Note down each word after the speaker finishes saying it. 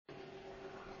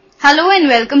Hello and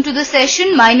welcome to the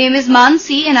session. My name is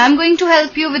Mansi and I am going to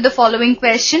help you with the following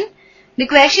question. The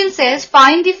question says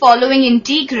find the following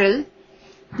integral,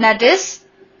 that is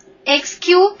x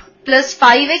cube plus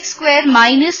 5x square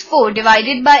minus 4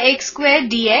 divided by x square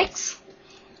dx.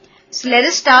 So let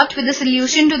us start with the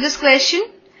solution to this question.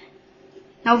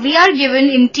 Now we are given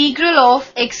integral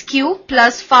of x cube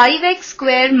plus 5x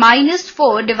square minus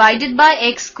 4 divided by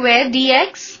x square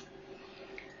dx.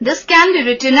 This can be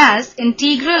written as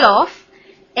integral of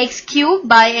x cube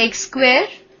by x square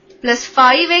plus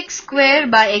 5x square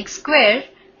by x square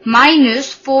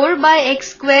minus 4 by x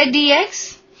square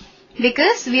dx,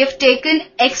 because we have taken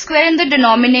x square in the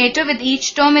denominator with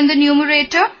each term in the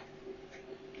numerator.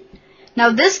 Now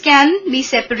this can be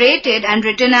separated and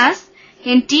written as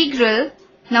integral.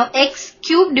 Now x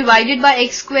cube divided by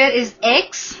x square is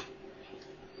x.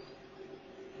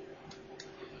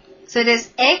 So it is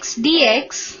x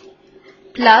dx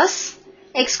plus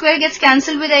x square gets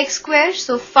cancelled with x square.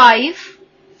 So 5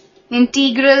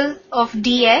 integral of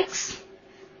dx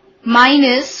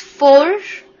minus 4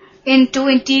 into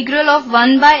integral of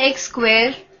 1 by x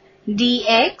square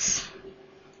dx.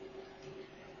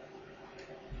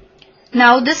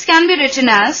 Now this can be written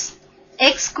as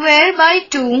x square by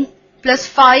 2 plus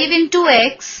 5 into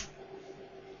x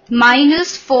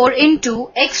minus 4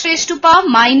 into x raised to power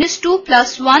minus 2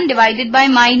 plus 1 divided by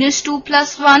minus 2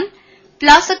 plus 1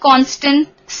 plus a constant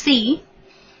c,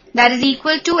 that is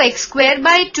equal to x square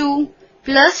by 2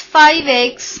 plus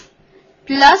 5x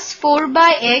plus 4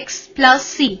 by x plus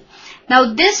c.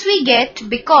 Now this we get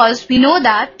because we know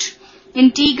that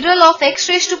integral of x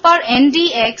raised to power n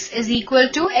dx is equal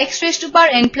to x raised to power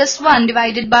n plus 1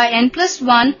 divided by n plus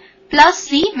 1 plus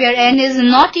c, where n is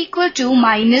not equal to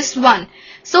minus 1.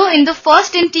 So in the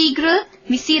first integral,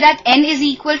 we see that n is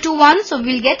equal to 1. So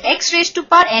we'll get x raised to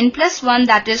power n plus 1,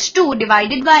 that is 2,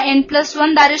 divided by n plus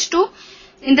 1, that is 2.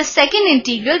 In the second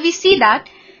integral, we see that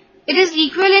it is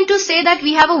equivalent to say that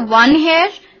we have a 1 here.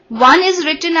 1 is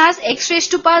written as x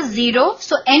raised to power 0.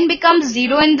 So n becomes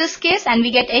 0 in this case and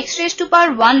we get x raised to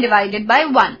power 1 divided by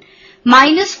 1.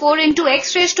 Minus 4 into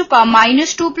x raised to power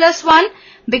minus 2 plus 1,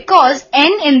 because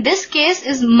n in this case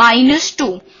is minus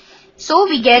 2. So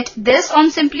we get this on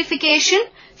simplification.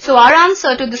 So our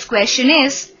answer to this question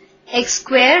is x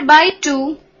square by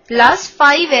 2 plus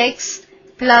 5x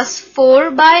plus 4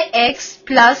 by x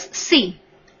plus c.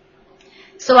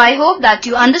 So I hope that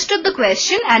you understood the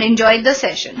question and enjoyed the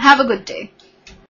session. Have a good day.